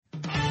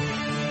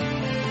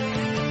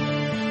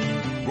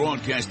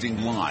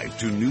Broadcasting live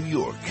to New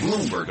York,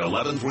 Bloomberg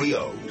 1130.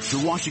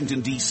 To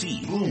Washington,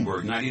 D.C.,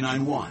 Bloomberg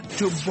 99.1.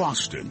 To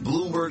Boston,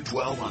 Bloomberg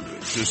 1200.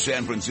 To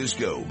San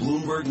Francisco,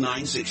 Bloomberg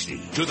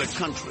 960. To the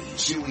country,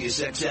 Sirius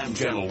XM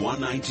Channel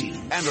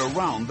 119. And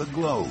around the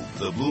globe,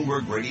 the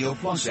Bloomberg Radio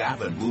Plus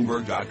app and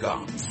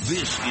Bloomberg.com.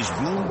 This is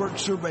Bloomberg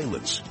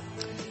Surveillance.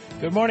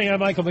 Good morning. I'm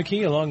Michael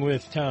McKee along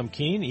with Tom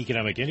Keene.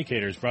 Economic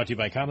Indicators brought to you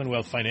by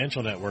Commonwealth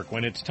Financial Network.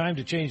 When it's time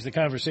to change the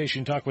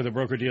conversation, talk with a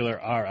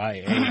broker-dealer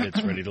RIA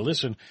that's ready to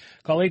listen.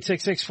 Call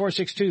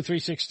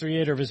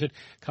 866-462-3638 or visit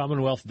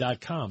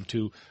commonwealth.com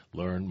to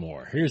learn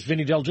more. Here's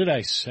Vinny Del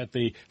Giudice at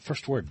the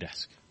First Word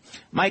Desk.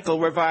 Michael,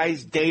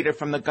 revised data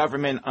from the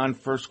government on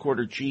first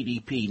quarter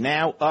GDP,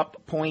 now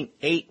up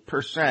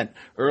 0.8%.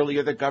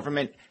 Earlier, the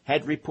government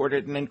had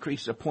reported an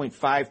increase of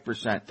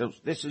 0.5%.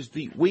 This is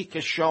the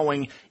weakest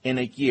showing in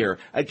a year.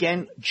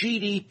 Again,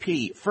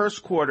 GDP,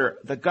 first quarter,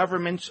 the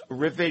government's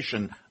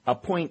revision, a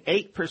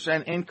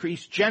 0.8%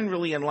 increase,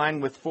 generally in line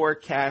with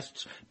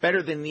forecasts,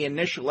 better than the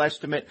initial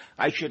estimate.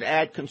 I should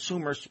add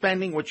consumer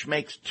spending, which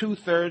makes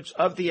two-thirds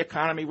of the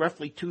economy,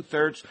 roughly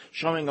two-thirds,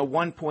 showing a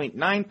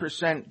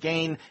 1.9%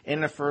 gain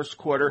in the first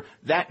quarter.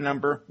 That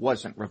number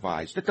wasn't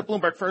revised. At the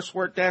Bloomberg First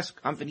Word Desk,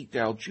 I'm Vinny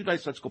Del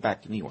Giudice. Let's go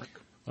back to New York.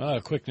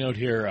 A quick note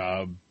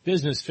here,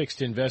 business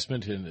fixed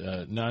investment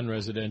and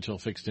non-residential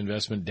fixed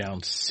investment down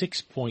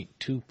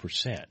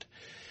 6.2%.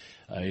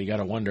 You got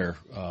to wonder,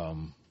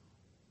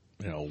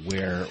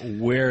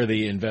 where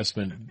the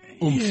investment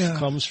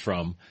comes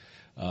from.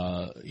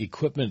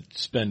 Equipment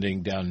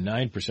spending down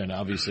 9%.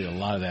 Obviously, a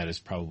lot of that is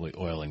probably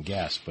oil and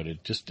gas, but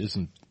it just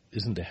isn't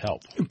a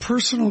help.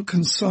 Personal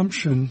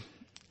consumption.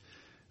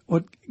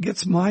 What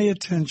gets my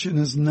attention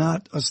is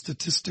not a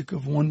statistic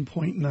of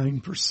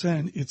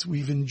 1.9%. It's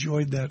we've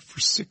enjoyed that for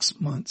 6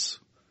 months.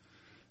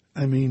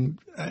 I mean,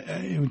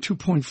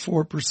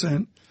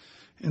 2.4%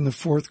 in the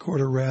fourth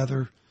quarter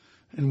rather,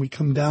 and we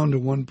come down to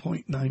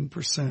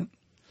 1.9%.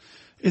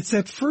 It's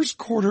that first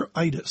quarter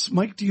itis.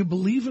 Mike, do you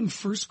believe in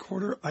first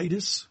quarter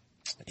itis?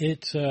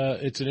 It's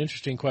an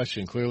interesting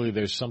question. Clearly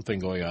there's something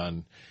going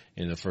on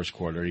in the first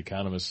quarter.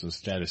 Economists and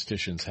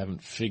statisticians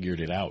haven't figured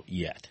it out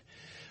yet,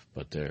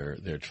 but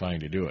they're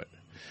trying to do it.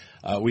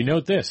 We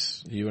note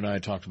this. You and I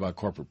talked about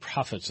corporate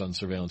profits on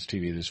Surveillance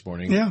TV this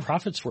morning. Yeah.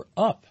 Profits were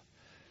up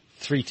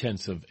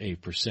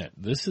 0.3%.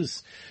 This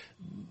is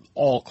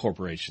all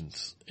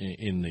corporations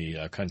in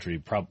the country,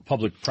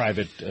 public,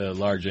 private,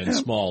 large and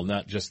small,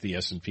 not just the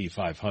S&P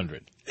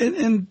 500.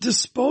 And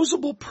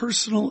disposable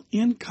personal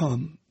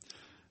income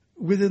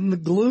within the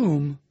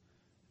gloom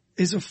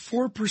is a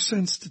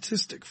 4%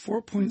 statistic,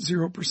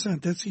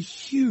 4.0%. That's a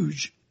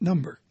huge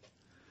number.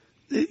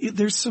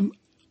 There's some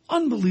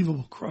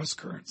unbelievable cross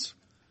currents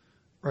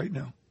right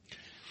now.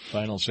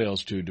 Final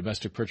sales to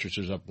domestic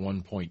purchasers up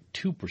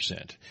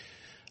 1.2%.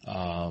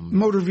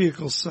 Motor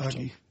vehicles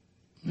soggy.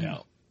 Yeah.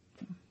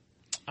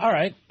 All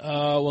right.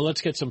 Well,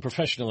 let's get some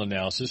professional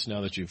analysis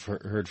now that you've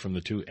heard from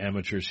the two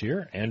amateurs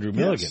here. Andrew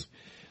Milligan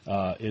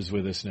is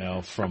with us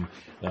now from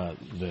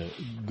the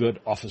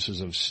good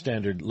offices of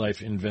Standard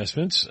Life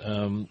Investments.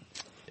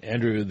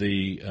 Andrew,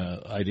 the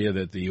idea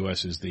that the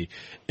U.S. is the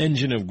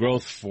engine of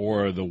growth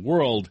for the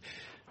world,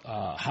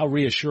 how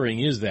reassuring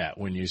is that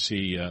when you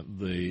see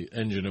the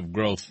engine of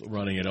growth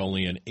running at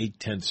only an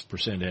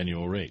 0.8%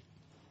 annual rate?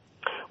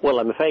 Well,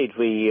 I'm afraid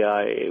we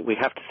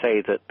have to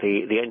say that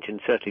the engine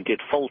certainly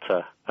did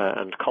falter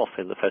and cough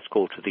in the first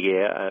quarter of the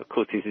year. Of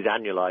course, this is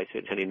annualized.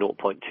 It's only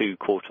 0.2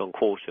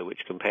 quarter-on-quarter,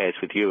 which compares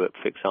with Europe,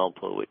 for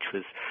example, which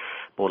was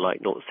more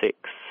like 0.6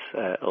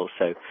 or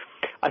so.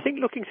 I think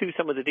looking through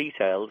some of the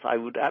details, I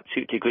would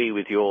absolutely agree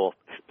with your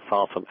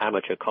far from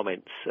amateur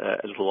comments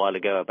a little while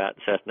ago about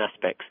certain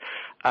aspects.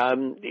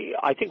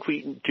 I think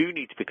we do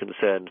need to be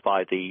concerned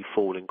by the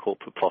fall in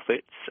corporate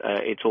profits.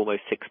 It's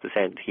almost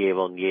 6% year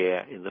on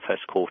year in the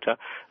first quarter.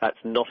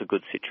 That's not a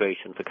good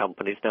situation for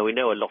companies. Now, we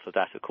know a lot of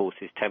that, of course,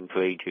 is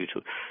temporary due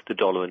to the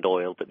dollar and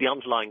oil, but the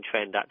underlying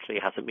trend actually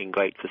hasn't been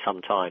great for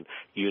some time.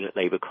 Unit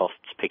labor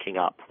costs picking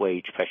up,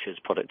 wage pressures,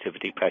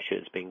 productivity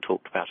pressures being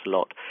talked about a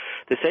lot.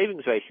 The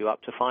savings ratio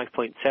up to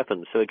 5.7.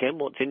 So again,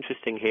 what's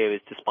interesting here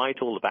is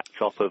despite all the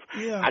backdrop of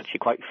actually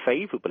quite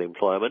favorable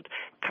employment,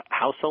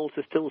 households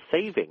are still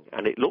saving,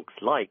 and it looks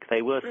like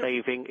they were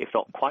saving, if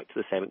not quite to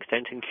the same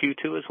extent, in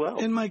Q2 as well.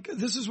 And Mike,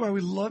 this is why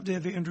we love to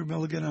have Andrew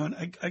Milligan on.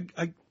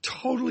 I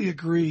totally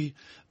agree,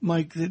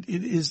 Mike, that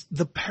it is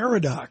the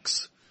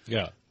paradox.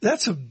 Yeah.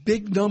 That's a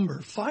big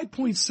number,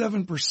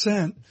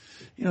 5.7%.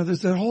 You know,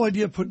 there's that whole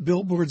idea of put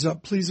billboards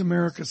up, please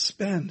America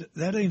spend.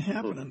 That ain't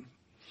happening.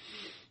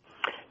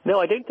 No,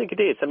 I don't think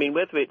it is. I mean,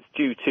 whether it's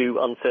due to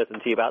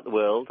uncertainty about the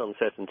world,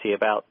 uncertainty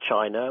about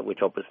China,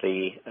 which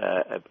obviously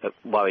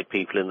worried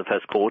people in the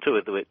first quarter,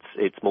 whether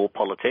it's more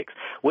politics,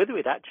 whether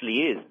it actually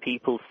is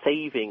people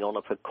saving on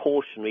a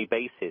precautionary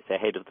basis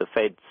ahead of the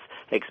Fed's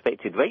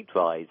expected rate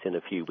rise in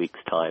a few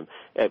weeks' time.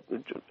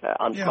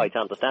 Quite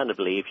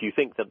understandably, if you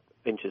think that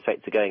interest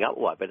rates are going up,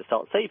 well, I better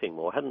start saving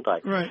more, hadn't I?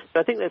 Right. So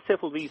I think there's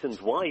several reasons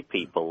why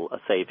people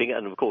are saving,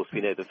 and of course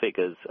we know the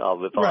figures are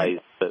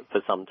revised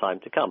for some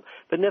time to come.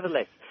 But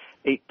nevertheless,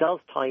 It does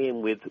tie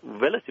in with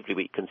relatively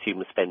weak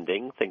consumer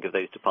spending. Think of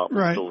those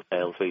department store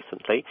sales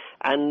recently.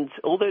 And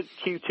although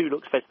Q2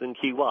 looks better than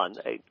Q1,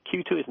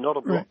 Q2 is not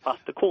a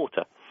blockbuster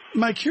quarter.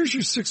 Mike, here's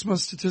your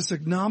 6-month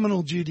statistic.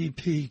 Nominal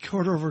GDP,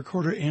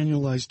 quarter-over-quarter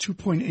annualized,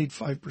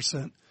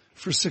 2.85%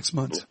 for 6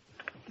 months.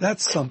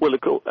 That's something.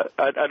 Well,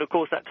 and of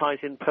course that ties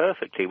in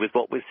perfectly with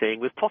what we're seeing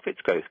with profits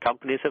growth.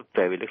 Companies have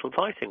very little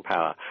pricing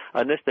power.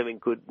 Unless they're in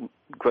good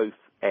growth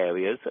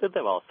areas, and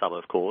there are some,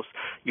 of course,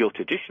 your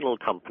traditional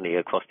company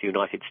across the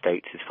United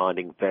States is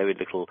finding very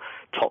little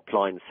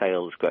top-line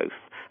sales growth.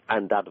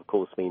 And that, of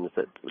course, means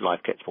that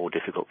life gets more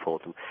difficult for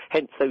them.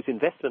 Hence, those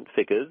investment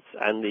figures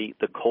and the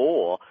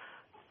core,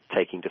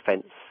 taking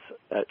defence,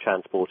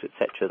 transport,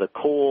 etc., the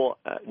core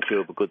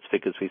durable goods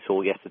figures we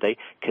saw yesterday,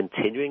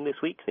 continuing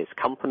this weakness.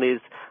 Companies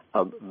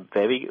are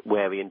very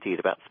wary indeed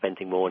about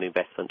spending more on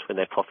investment when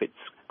their profits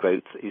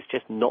growth is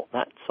just not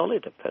that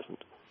solid at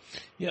present.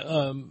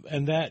 Yeah,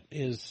 and that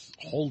is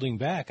holding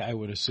back, I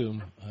would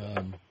assume,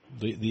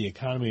 the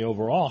economy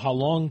overall. How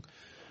long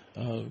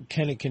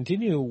can it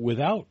continue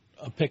without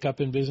a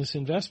pickup in business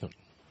investment?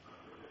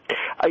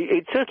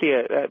 It's certainly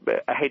a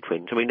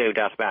headwind, I mean, no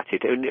doubt about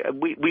it.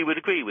 And we would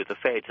agree with the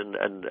Fed and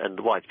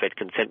the widespread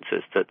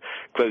consensus that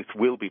growth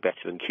will be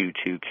better in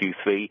Q2,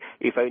 Q3,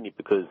 if only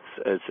because,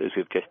 as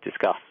we've just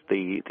discussed,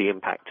 the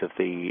impact of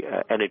the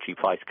energy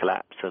price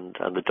collapse and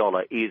the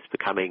dollar is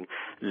becoming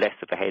less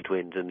of a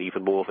headwind and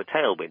even more of a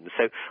tailwind.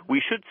 So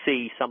we should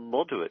see some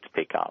moderate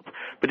pickup.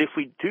 But if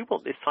we do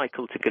want this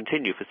cycle to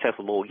continue for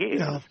several more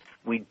years,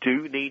 we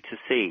do need to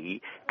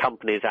see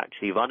companies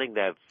actually running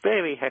their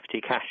very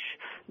hefty cash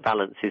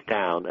balances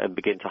down and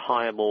begin to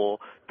hire more,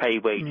 pay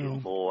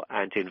wages more,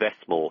 and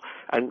invest more.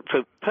 And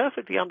for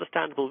perfectly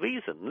understandable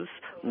reasons,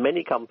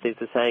 many companies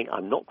are saying,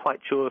 I'm not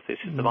quite sure if this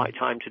is the right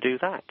time to do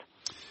that.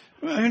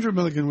 Well, Andrew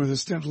Milligan with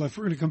us, Stand Life.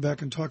 We're going to come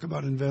back and talk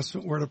about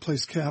investment, where to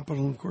place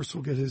capital. And of course,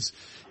 we'll get his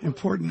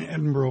important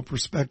Edinburgh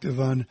perspective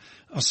on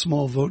a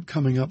small vote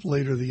coming up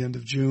later the end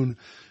of June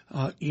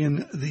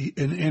in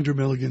Andrew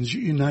Milligan's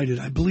United,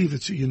 I believe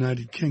it's a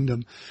United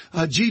Kingdom.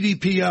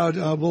 GDP out,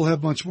 we'll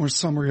have much more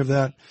summary of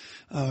that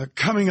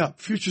coming up.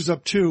 Futures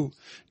up 2,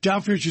 Dow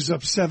futures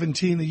up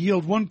 17, the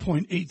yield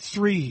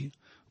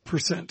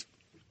 1.83%.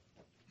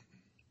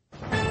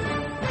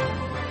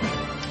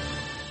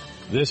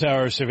 This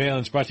hour of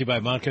surveillance brought to you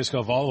by Mount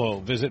Kisco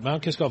Volvo. Visit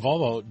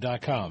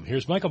MountKiscoVolvo.com.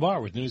 Here's Michael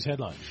Barr with news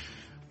headlines.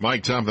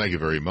 Mike, Tom, thank you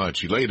very much.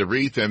 He laid a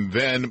wreath and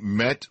then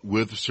met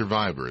with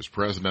survivors.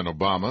 President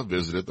Obama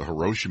visited the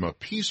Hiroshima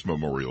Peace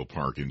Memorial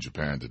Park in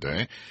Japan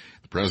today.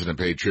 The president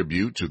paid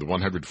tribute to the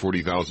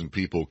 140,000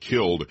 people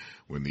killed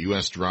when the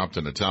U.S. dropped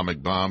an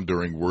atomic bomb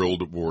during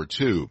World War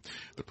II.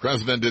 The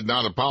president did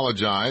not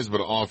apologize,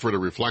 but offered a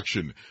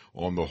reflection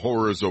on the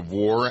horrors of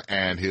war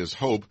and his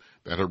hope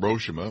that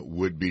Hiroshima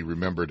would be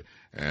remembered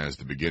as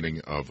the beginning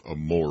of a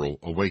moral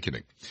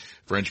awakening.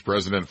 French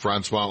President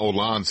Francois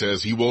Hollande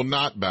says he will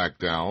not back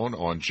down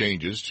on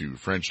changes to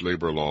French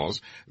labor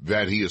laws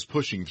that he is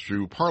pushing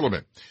through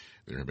Parliament.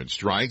 There have been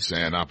strikes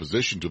and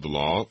opposition to the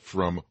law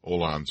from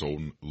Hollande's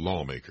own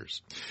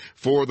lawmakers.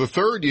 For the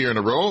third year in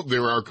a row,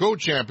 there are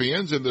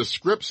co-champions in the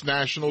Scripps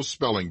National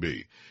Spelling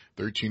Bee.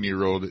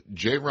 13-year-old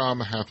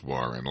Jairam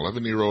Hathwar and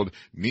 11-year-old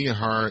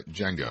Nihar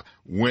Jenga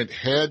went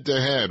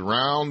head-to-head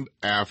round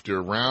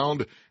after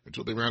round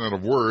until they ran out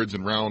of words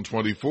in round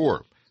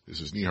 24. This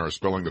is Nihar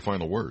spelling the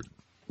final word.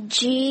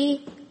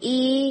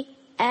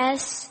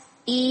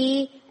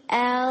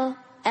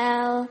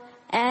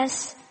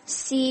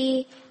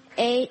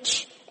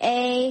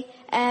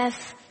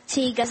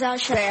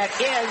 Gesellschaft.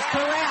 That is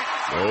correct.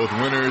 Both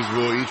winners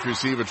will each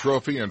receive a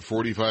trophy and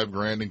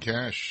 $45,000 in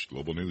cash.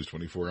 Global News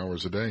 24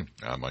 hours a day.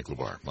 I'm Mike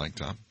LeBar. Mike,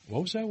 Tom.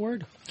 What was that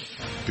word?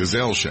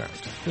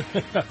 Gesellschaft.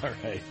 All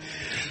right.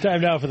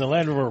 Time now for the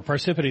Land Rover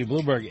Parsippany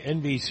Bloomberg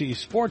NBC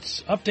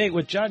Sports Update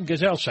with John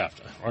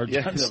Gesellschaft, or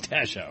John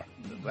Stashow.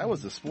 That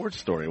was the sports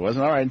story,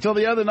 wasn't it? All right. Until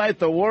the other night,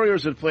 the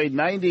Warriors had played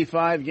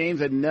 95 games,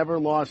 had never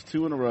lost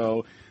 2 in a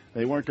row.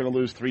 They weren't going to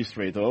lose 3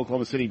 straight, though.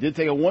 Oklahoma City did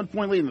take a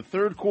 1-point lead in the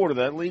third quarter.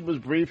 That lead was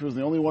brief. It was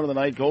the only one of the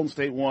night. Golden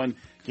State won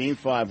Game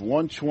 5,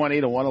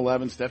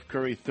 120-111. Steph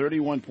Curry,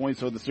 31 points.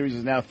 So the series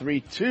is now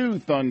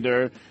 3-2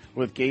 Thunder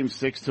with Game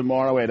 6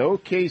 tomorrow at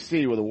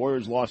OKC, where the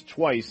Warriors lost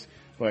twice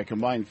by a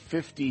combined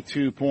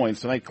 52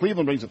 points. Tonight,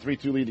 Cleveland brings a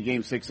 3-2 lead to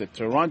Game 6 at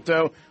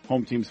Toronto.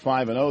 Home team's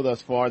 5-0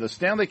 thus far. The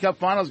Stanley Cup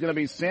Final is going to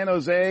be San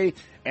Jose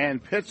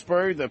and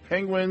Pittsburgh. The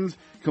Penguins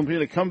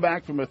completed a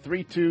comeback from a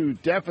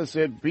 3-2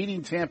 deficit,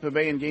 beating Tampa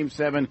Bay in Game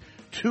 7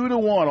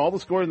 2-1. All the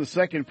score in the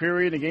second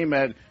period. The game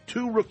had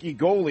 2 rookie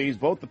goalies,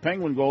 both the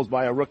Penguin goals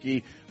by a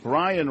rookie,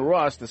 Brian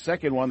Rust. The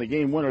second one, the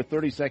game winner,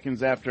 30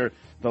 seconds after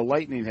the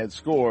Lightning had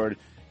scored.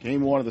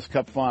 Game 1 of this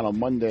Cup Final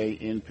Monday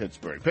in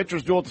Pittsburgh.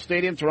 Pitchers duel at the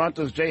stadium.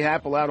 Toronto's Jay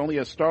Happ allowed only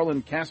a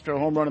Starlin Castro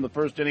home run in the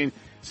first inning.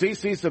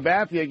 CC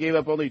Sabathia gave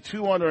up only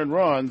 2 unearned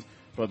runs,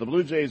 but the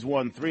Blue Jays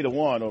won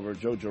 3-1 over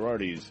Joe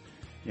Girardi's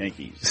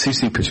Yankees.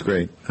 CC pitched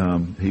great.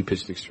 He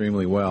pitched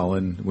extremely well,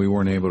 and we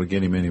weren't able to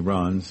get him any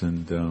runs,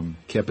 and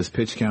kept his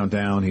pitch count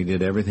down. He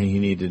did everything he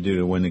needed to do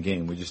to win the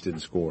game. We just didn't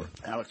score.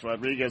 Alex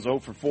Rodriguez 0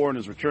 for 4 in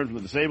his return from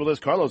the disabled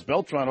list. Carlos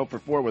Beltran 0 for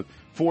 4 with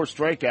 4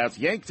 strikeouts.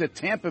 Yanks at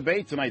Tampa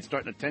Bay tonight,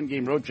 starting a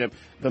 10-game road trip.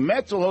 The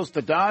Mets will host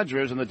the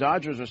Dodgers, and the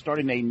Dodgers are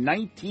starting a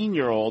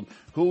 19-year-old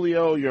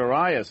Julio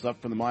Urias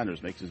up from the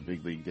minors, makes his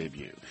big league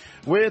debut.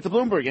 With the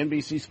Bloomberg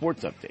NBC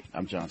Sports Update,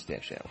 I'm John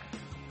Stashower.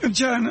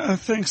 John,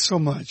 thanks so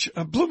much.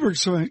 Bloomberg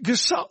Surveillanc,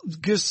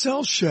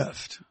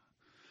 Gesellschaft,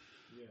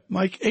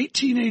 Mike,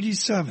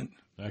 1887.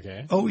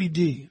 Okay.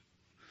 OED.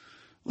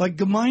 Like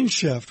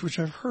Gemeinschaft, which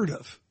I've heard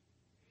of.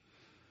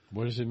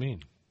 What does it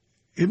mean?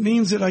 It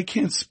means that I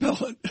can't spell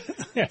it.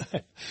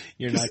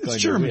 You're not going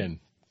German. to win.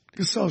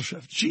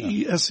 Gesellschaft,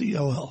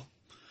 G-E-S-E-L-L.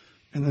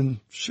 And then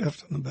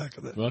Shaft on the back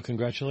of it. Well,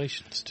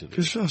 congratulations to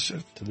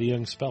the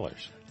young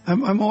spellers.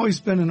 I'm always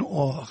been in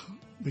awe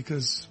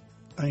because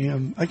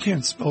I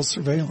can't spell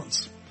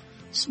surveillance.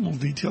 Small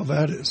detail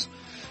that is.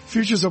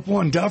 Futures up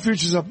 1, Dow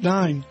futures up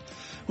 9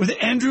 with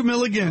Andrew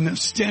Milligan of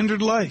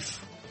Standard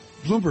Life.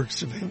 Bloomberg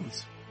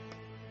Surveillance.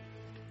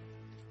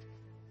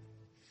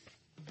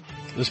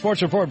 The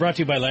Sports Report brought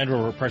to you by Land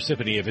Rover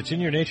Parsippany. If it's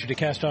in your nature to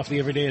cast off the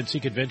everyday and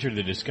seek adventure,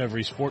 the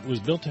Discovery Sport was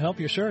built to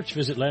help your search.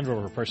 Visit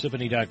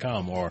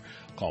LandRoverParsippany.com or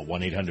call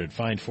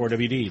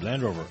 1-800-FIND-4WD.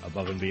 Land Rover,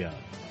 above and beyond.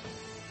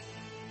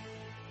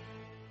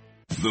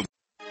 The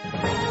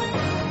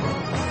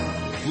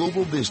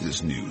global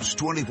business news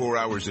 24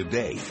 hours a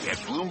day at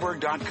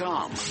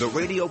Bloomberg.com, the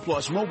Radio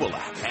Plus mobile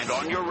app, and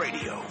on your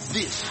radio.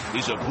 This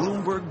is a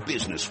Bloomberg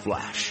Business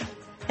Flash.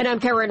 And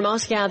I'm Karen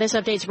Moscow. This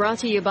update's brought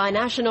to you by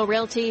National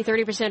Realty,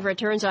 30%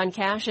 returns on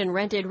cash and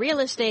rented real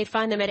estate.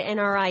 Find them at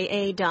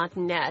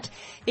nria.net.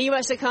 The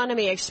U.S.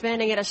 economy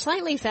expanding at a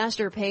slightly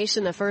faster pace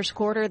in the first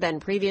quarter than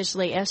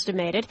previously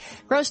estimated.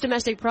 Gross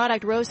domestic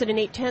product rose at an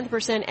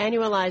 0.8%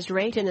 annualized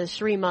rate in the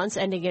 3 months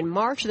ending in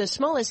March, the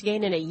smallest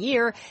gain in a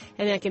year,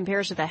 and that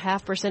compares with the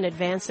 0.5%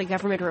 advance the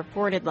government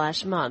reported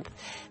last month.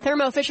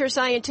 Thermo Fisher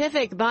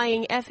Scientific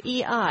buying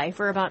FEI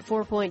for about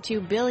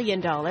 $4.2 billion,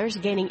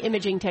 gaining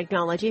imaging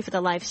technology for the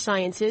life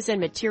sciences and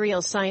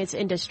material science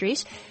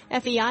industries.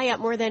 FEI up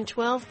more than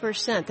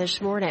 12%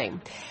 this morning.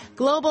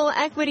 Global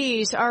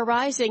equities are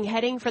rising,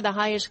 heading for the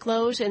highest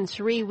close in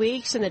 3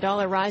 weeks, and the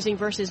dollar rising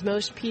versus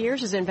most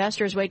peers as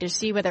investors wait to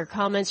see whether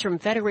comments from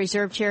Federal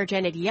Reserve Chair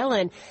Janet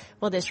Yellen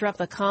will disrupt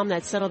the calm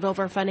that settled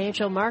over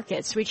financial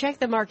markets. We check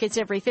the markets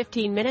every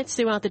 15 minutes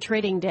throughout the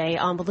trading day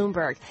on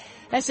Bloomberg.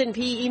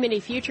 S&P E-mini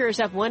futures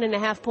up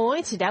 1.5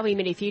 points. Dow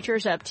E-mini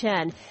futures up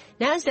 10.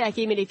 NASDAQ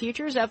E-mini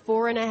futures up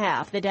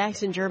 4.5. The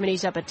DAX in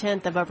Germany's up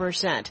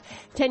 0.1%.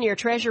 10-year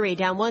Treasury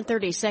down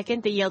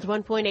 1/32, the yield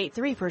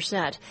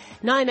 1.83%.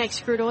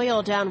 NYMEX crude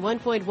oil down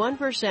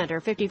 1.1% or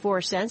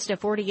 54 cents to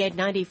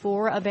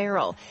 $48.94 a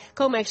barrel.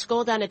 COMEX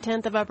gold down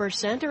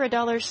 0.1% or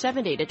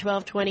 $1.70 to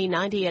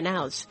 $12.20.90 an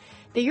ounce.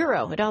 The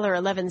euro,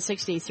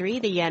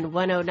 $1.1163, the yen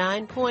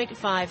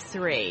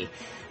 109.53.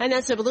 And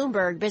that's a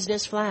Bloomberg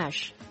Business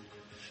Flash.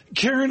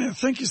 Karen,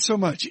 thank you so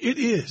much. It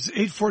is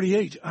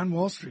 8:48 on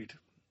Wall Street.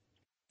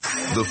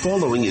 The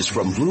following is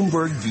from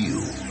Bloomberg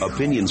View.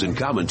 Opinions and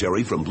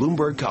commentary from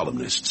Bloomberg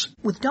columnists.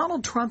 With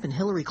Donald Trump and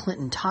Hillary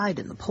Clinton tied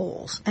in the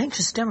polls,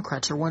 anxious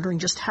Democrats are wondering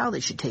just how they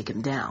should take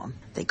him down.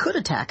 They could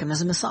attack him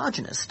as a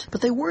misogynist,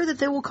 but they worry that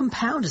they will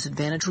compound his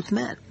advantage with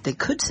men. They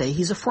could say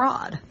he's a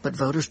fraud, but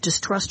voters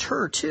distrust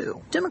her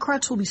too.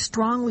 Democrats will be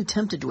strongly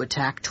tempted to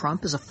attack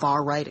Trump as a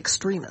far-right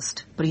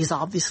extremist, but he's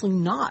obviously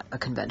not a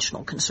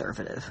conventional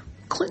conservative.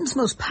 Clinton's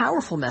most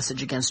powerful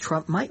message against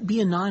Trump might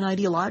be a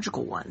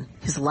non-ideological one.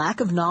 His lack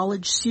of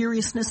knowledge,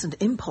 seriousness, and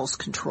impulse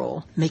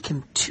control make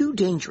him too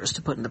dangerous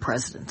to put in the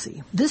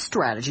presidency. This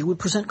strategy would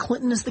present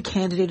Clinton as the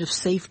candidate of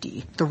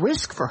safety. The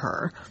risk for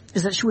her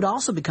is that she would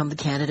also become the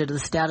candidate of the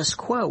status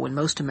quo when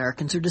most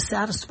Americans are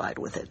dissatisfied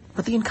with it.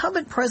 But the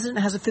incumbent president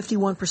has a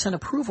 51%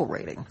 approval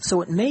rating,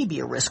 so it may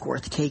be a risk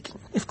worth taking.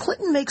 If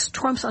Clinton makes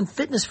Trump's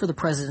unfitness for the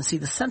presidency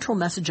the central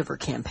message of her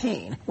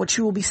campaign, what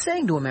she will be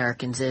saying to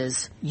Americans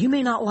is, you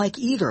may not like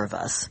either of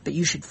us, but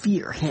you should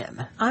fear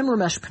him. I'm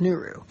Ramesh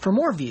Pannuru. For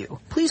more View,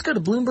 please go to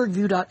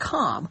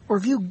BloombergView.com or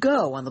View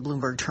Go on the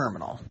Bloomberg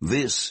terminal.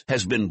 This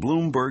has been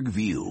Bloomberg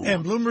View.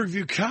 And Bloomberg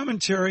View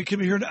commentary can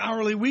be heard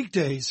hourly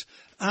weekdays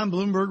on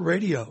Bloomberg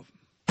Radio.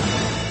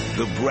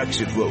 The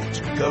Brexit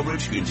vote.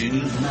 Coverage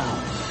continues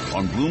now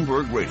on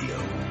Bloomberg Radio.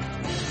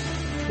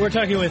 We're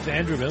talking with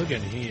Andrew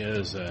Milligan. He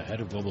is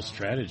head of global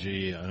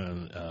strategy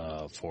and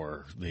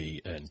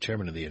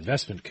chairman of the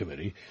investment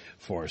committee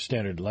for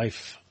Standard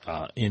Life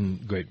in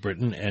Great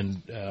Britain.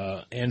 And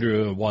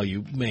Andrew, while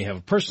you may have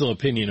a personal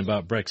opinion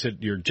about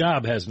Brexit, your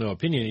job has no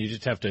opinion. You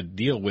just have to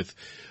deal with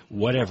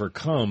whatever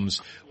comes.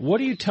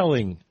 What are you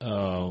telling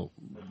the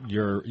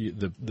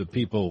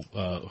people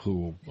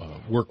who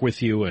work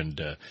with you and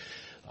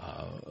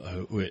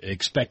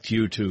expect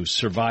you to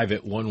survive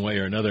it one way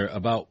or another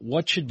about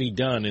what should be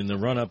done in the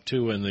run-up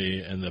to and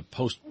the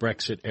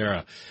post-Brexit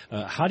era?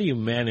 How do you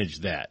manage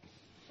that?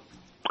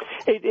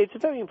 It's a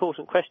very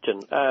important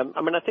question.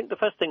 I think the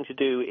first thing to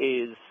do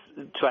is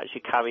to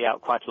actually carry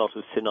out quite a lot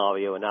of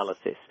scenario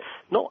analysis,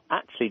 not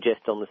actually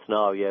just on the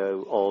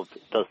scenario of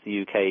does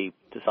the UK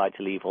decide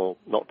to leave or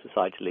not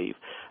decide to leave,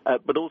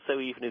 but also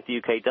even if the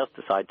UK does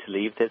decide to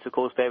leave, there's of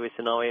course various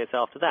scenarios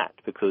after that,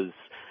 because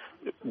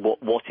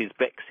what is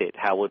Brexit?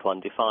 How would one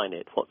define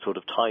it? What sort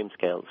of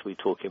timescales are we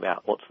talking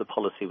about? What's the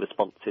policy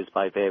responses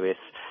by various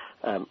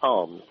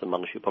arms, the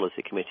Monetary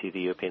Policy Committee,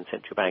 the European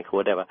Central Bank, or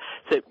whatever?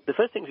 So the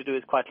first thing to do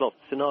is quite a lot of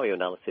scenario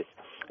analysis.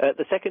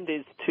 The second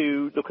is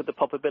to look at the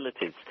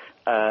probabilities.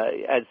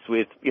 As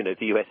with,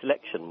 the US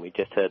election, we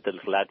just heard the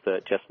little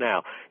advert just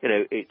now.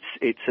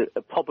 It's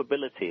a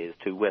probability as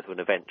to whether an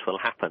event will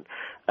happen.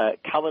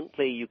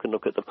 Currently, you can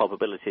look at the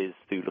probabilities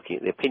through looking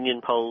at the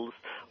opinion polls,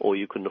 or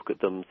you can look at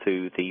them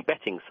through the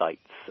betting sites.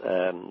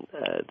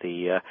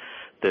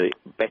 The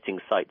betting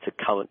sites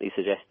are currently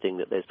suggesting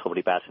that there's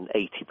probably about an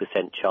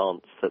 80%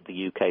 chance that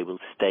the UK will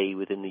stay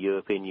within the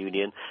European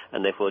Union,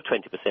 and therefore a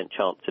 20%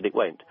 chance that it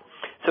won't.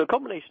 So a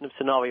combination of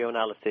scenario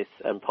analysis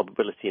and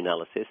probability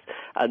analysis,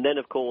 and then,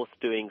 of course,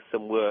 doing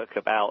some work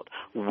about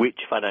which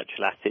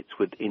financial assets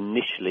would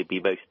initially be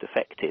most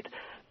affected.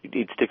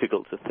 It's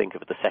difficult to think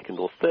of the second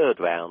or third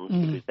round,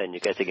 because then you're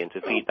getting into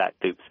feedback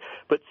loops.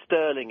 But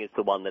sterling is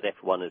the one that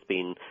everyone has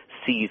been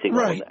seizing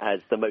on as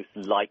the most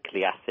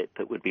likely asset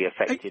that would be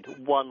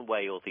affected one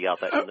way or the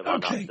other in the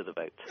run-up to the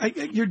vote.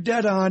 You're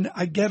dead on.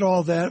 I get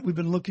all that. We've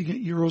been looking at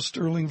euro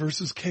sterling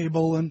versus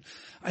cable, and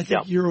I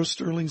think euro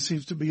sterling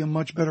seems to be a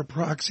much better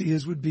proxy,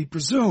 as would be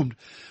presumed.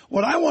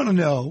 What I want to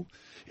know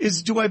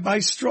is, do I buy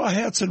straw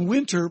hats in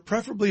winter,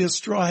 preferably a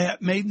straw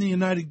hat made in the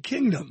United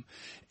Kingdom?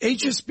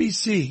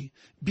 HSBC,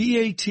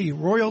 BAT,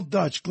 Royal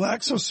Dutch,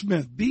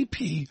 GlaxoSmith,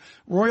 BP,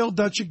 Royal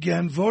Dutch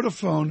again,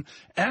 Vodafone,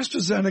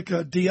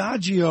 AstraZeneca,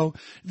 Diageo.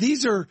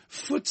 These are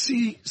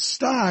FTSE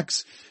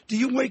stocks. Do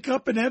you wake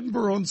up in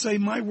Edinburgh and say,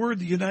 my word,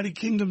 the United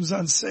Kingdom's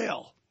on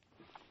sale?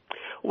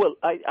 Well,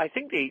 I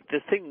think the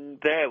thing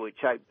there, which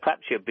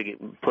perhaps you're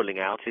pulling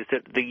out, is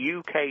that the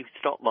UK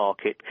stock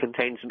market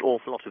contains an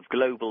awful lot of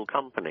global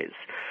companies,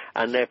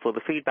 and therefore the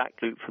feedback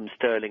loop from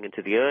sterling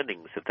into the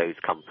earnings of those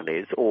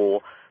companies,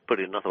 or put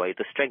it another way,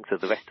 the strength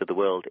of the rest of the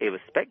world,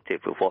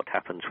 irrespective of what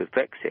happens with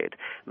Brexit,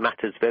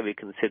 matters very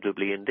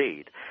considerably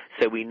indeed.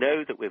 So we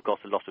know that we've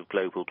got a lot of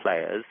global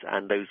players,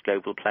 and those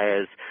global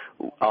players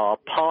are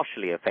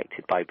partially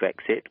affected by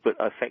Brexit, but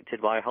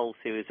affected by a whole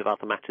series of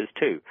other matters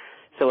too.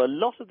 So a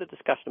lot of the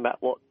discussion about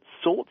what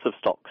sorts of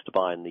stocks to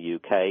buy in the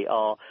UK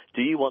are,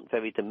 do you want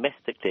very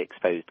domestically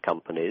exposed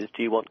companies?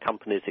 Do you want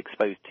companies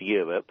exposed to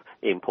Europe,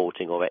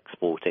 importing or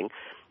exporting,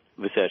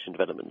 research and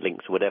development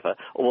links or whatever?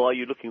 Or are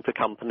you looking for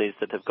companies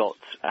that have got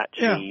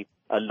actually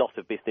a lot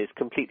of business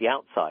completely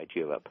outside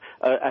Europe?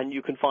 And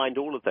you can find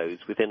all of those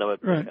within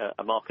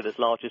a market as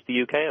large as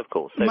the UK, of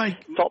course. So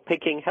stock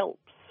picking helps.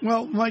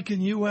 Well, Mike,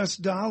 in U.S.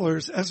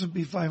 dollars,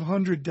 S&P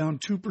 500 down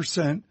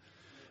 2%.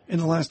 In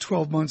the last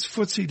 12 months,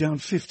 FTSE down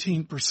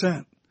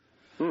 15%.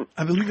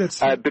 I believe that's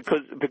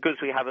because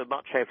we have a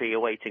much heavier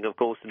weighting, of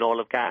course, in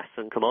oil, gas,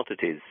 and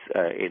commodities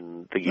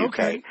in the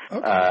UK.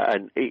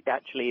 And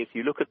actually, if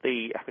you look at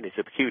it's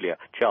a peculiar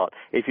chart.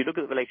 If you look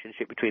at the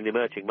relationship between the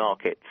emerging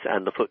markets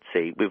and the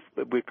FTSE,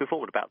 we've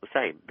performed about the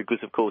same because,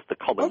 of course, the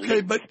common.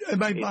 Okay, but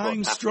am I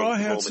buying straw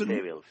hats?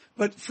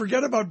 But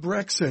forget about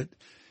Brexit.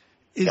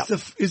 Is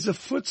the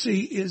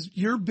FTSE, is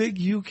your big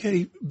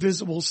UK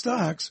visible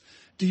stocks?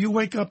 Do you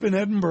wake up in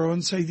Edinburgh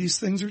and say these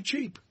things are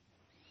cheap?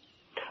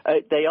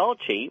 They are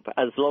cheap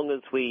as long as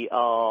we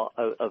are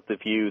of the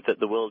view that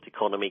the world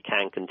economy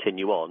can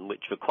continue on,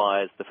 which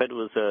requires the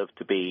Federal Reserve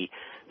to be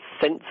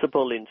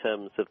sensible in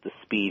terms of the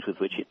speed with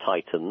which it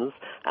tightens,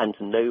 and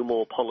no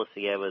more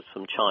policy errors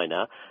from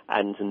China,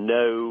 and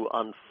no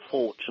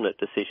unfortunate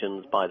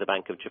decisions by the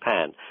Bank of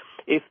Japan.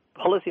 If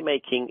policy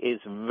making is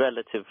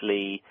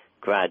relatively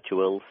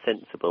gradual,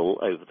 sensible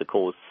over the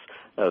course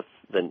of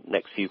the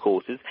next few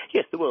quarters,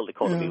 yes, the world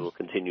economy will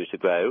continue to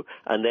grow,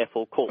 and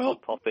therefore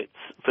corporate profits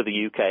for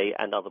the UK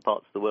and other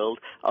parts of the world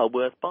are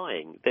worth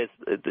buying.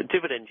 The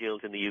dividend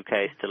yield in the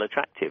UK is still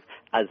attractive,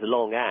 as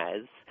long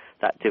as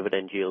that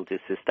dividend yield is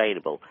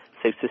sustainable.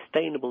 So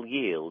sustainable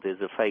yield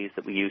is a phrase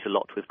that we use a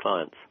lot with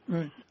clients.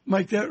 Right.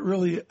 Mike, that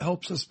really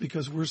helps us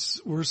because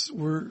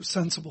we're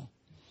sensible.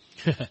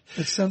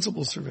 It's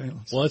sensible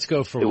surveillance. Well, let's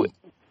go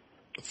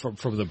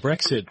from the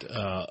Brexit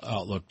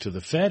outlook to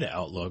the Fed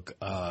outlook.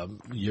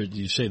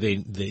 You say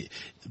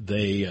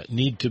they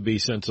need to be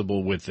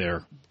sensible with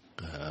their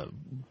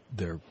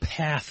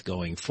path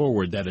going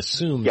forward. That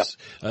assumes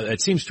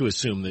it seems to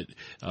assume that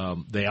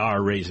they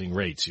are raising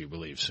rates. You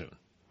believe soon?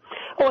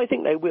 Oh, I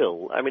think they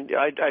will. I mean,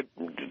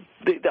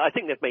 I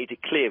think they've made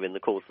it clear in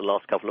the course of the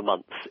last couple of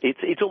months.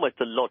 It's almost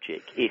a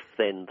logic, if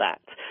then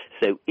that.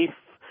 So if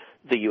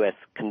the US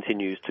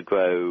continues to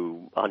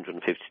grow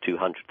 150 to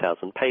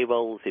 200,000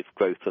 payrolls, if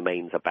growth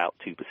remains about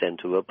 2%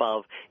 or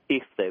above,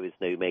 if there is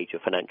no major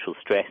financial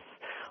stress,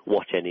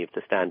 watch any of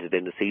the standard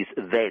indices,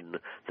 then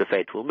the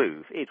Fed will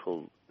move. It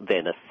will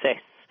then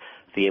assess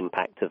the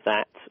impact of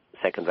that,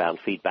 second round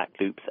feedback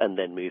loops, and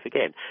then move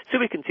again. So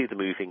we can see the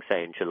moving,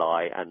 say, in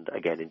July and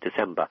again in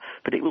December.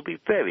 But it will be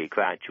very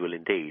gradual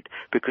indeed,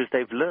 because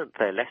they've learnt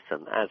their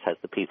lesson, as has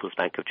the People's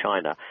Bank of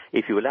China.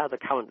 If you allow the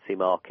currency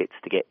markets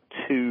to get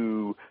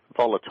too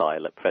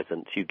volatile at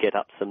present, you get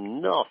up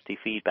some nasty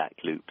feedback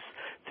loops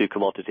through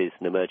commodities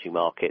and emerging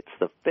markets,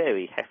 the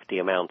very hefty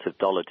amount of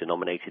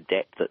dollar-denominated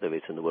debt that there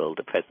is in the world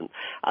at present,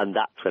 and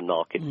that's when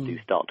markets do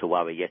start to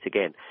worry yet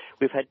again.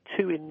 We've had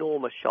two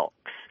enormous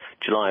shocks,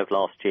 July of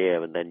last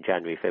year and then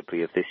January,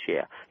 February of this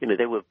year. You know,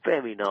 they were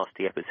very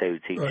nasty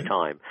episodes each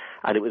time,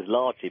 and it was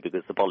largely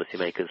because the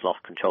policymakers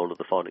lost control of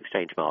the foreign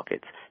exchange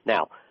markets.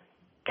 Now,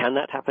 can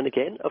that happen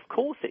again? Of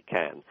course it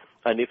can.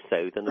 And if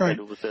so, then the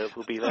Federal Reserve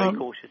will be very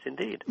cautious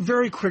indeed.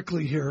 Very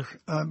quickly here,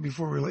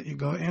 before we let you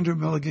go, Andrew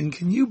Milligan,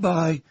 can you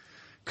buy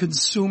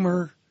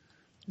consumer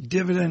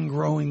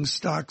dividend-growing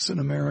stocks in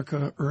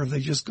America, or have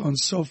they just gone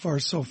so far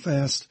so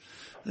fast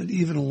that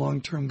even a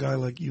long-term guy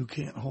like you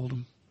can't hold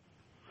them?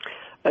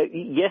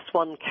 Yes,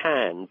 one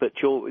can, but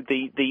your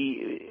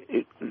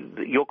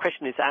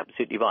question is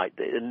absolutely right.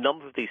 A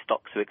number of these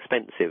stocks are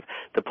expensive.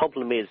 The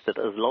problem is that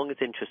as long as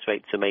interest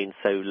rates remain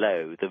so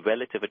low, the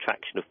relative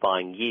attraction of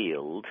buying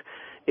yield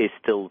is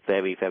still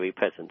very, very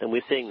present. And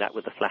we're seeing that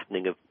with the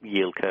flattening of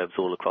yield curves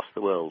all across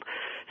the world.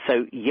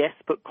 So yes,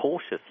 but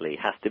cautiously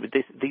has to be.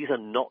 These are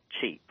not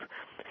cheap.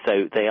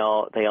 So they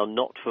are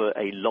not for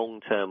a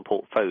long-term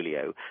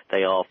portfolio.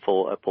 They are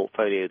for a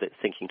portfolio that's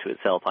thinking to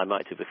itself, I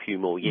might have a few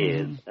more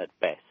years at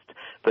best,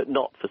 but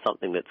not for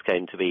something that's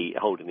going to be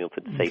holding them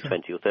for, say,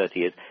 20 or 30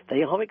 years.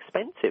 They are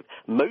expensive.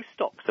 Most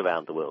stocks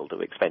around the world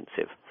are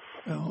expensive.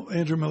 Well,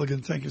 Andrew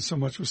Milligan, thank you so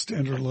much with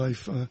Standard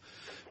Life.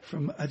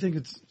 From, I think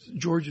it's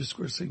George's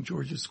Square, St.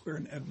 George's Square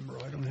in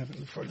Edinburgh. I don't have it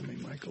in front of me,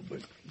 Michael, but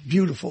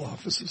beautiful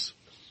offices.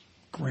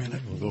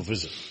 Granite. We'll go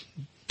visit.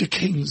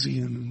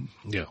 Dickensian.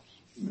 Yeah.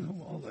 You know,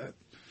 all that.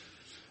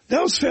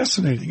 That was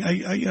fascinating.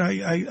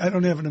 I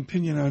don't have an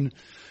opinion on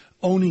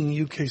owning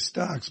UK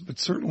stocks, but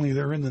certainly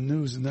they're in the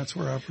news, and that's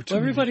where opportunity.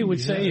 Well, everybody would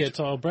say had. it's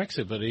all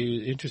Brexit, but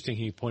interesting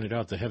he pointed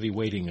out the heavy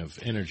weighting of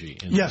energy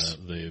in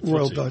the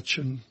Royal FTSE. Dutch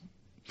and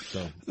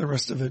the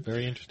rest of it.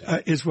 Very interesting.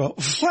 As well.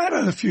 Flat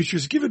on the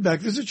futures. Give it back.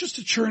 This is just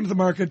a churn to the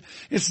market.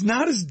 It's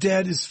not as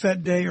dead as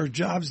Fed Day or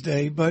Jobs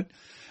Day, but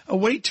a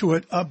weight to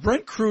it.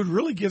 Brent crude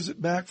really gives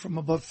it back from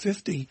above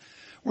 50.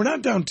 We're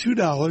not down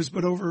 $2,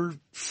 but over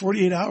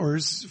 48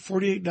 hours,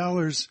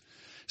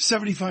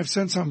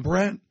 $48.75 on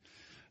Brent.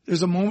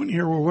 There's a moment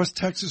here where West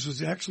Texas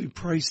was actually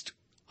priced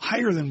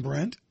higher than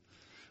Brent.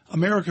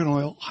 American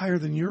oil higher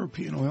than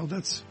European oil.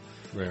 That's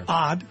rare.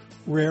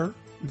 Rare,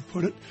 we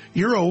put it.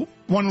 Euro,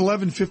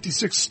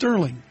 111.56.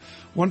 Sterling,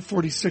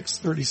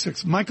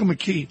 146.36. Michael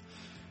McKee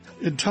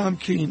and Tom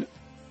Keene.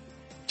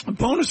 A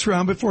bonus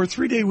round before a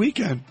 3-day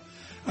weekend.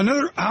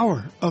 Another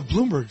hour of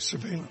Bloomberg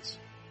Surveillance.